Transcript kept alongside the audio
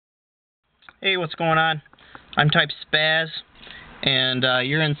Hey, what's going on? I'm Type Spaz, and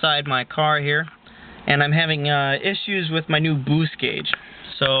you're inside my car here, and I'm having issues with my new boost gauge.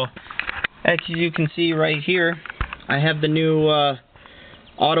 So, as you can see right here, I have the new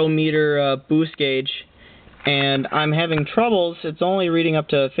Autometer Boost gauge, and I'm having troubles. It's only reading up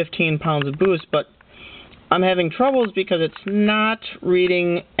to 15 pounds of boost, but I'm having troubles because it's not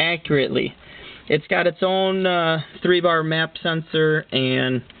reading accurately. It's got its own 3-bar map sensor,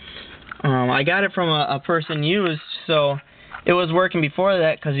 and I got it from a person used, so it was working before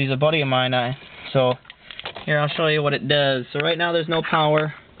that because he's a buddy of mine. So here, I'll show you what it does. So right now there's no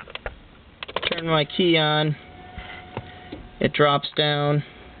power. Turn my key on. It drops down,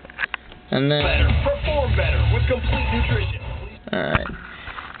 and then perform better with complete nutrition. All right,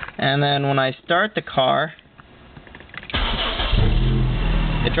 and then when I start the car,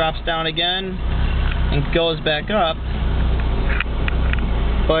 it drops down again and goes back up,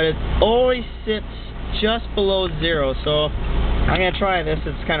 but it always sits just below 0. So I'm gonna try this.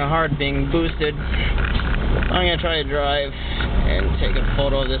 It's kind of hard being boosted. I'm gonna try to drive and take a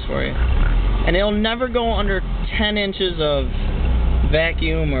photo of this for you. And it'll never go under 10 inches of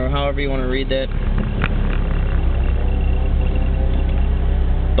vacuum, or however you want to read that.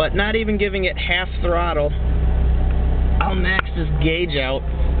 But not even giving it half throttle, I'll max this gauge out.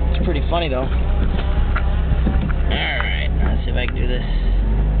 It's pretty funny though. Alright, let's see if I can do this.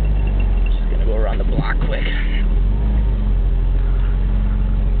 Just gonna go around the block quick.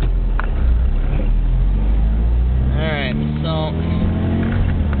 Alright, so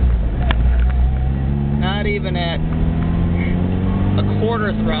not even at a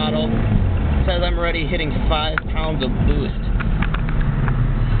quarter throttle, it says I'm already hitting 5 pounds of boost.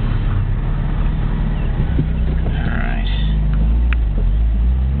 Alright.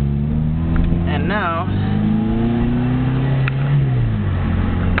 And now,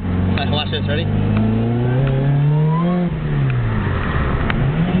 watch this, ready? Oops.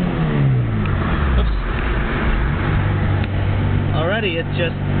 Already, it's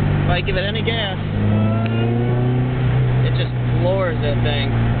just, if I give it any gas, it just floors that thing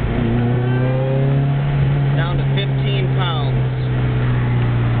down to 15 pounds.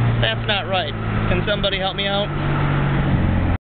 That's not right. Can somebody help me out?